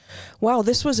 Wow,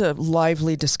 this was a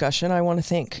lively discussion. I want to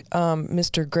thank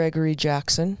Mr. Gregory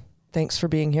Jackson. Thanks for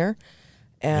being here.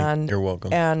 And you're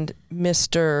welcome. And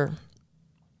Mr.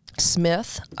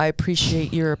 Smith, I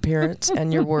appreciate your appearance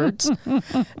and your words.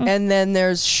 And then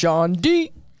there's Sean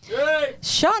D.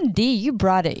 Sean D, you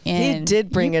brought it in. He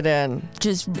did bring it in.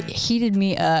 Just heated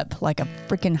me up like a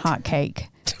freaking hot cake.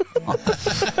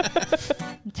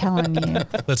 I'm telling you.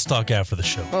 Let's talk after the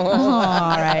show. All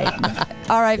right.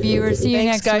 All right, viewers. See you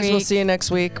Thanks, next guys. week. We'll see you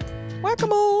next week.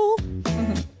 Whack-a-mole.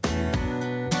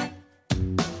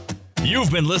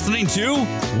 You've been listening to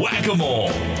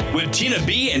Whack-A-Mole with Tina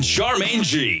B and Charmaine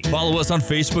G. Follow us on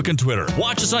Facebook and Twitter.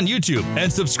 Watch us on YouTube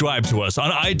and subscribe to us on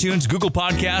iTunes, Google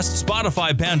Podcasts,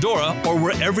 Spotify, Pandora, or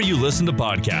wherever you listen to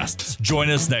podcasts. Join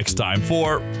us next time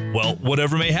for, well,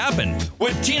 whatever may happen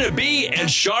with Tina B and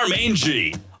Charmaine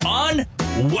G on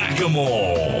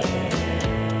Whack-A-Mole.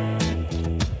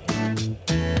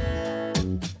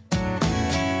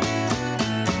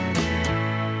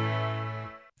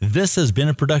 This has been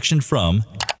a production from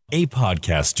A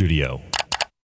Podcast Studio.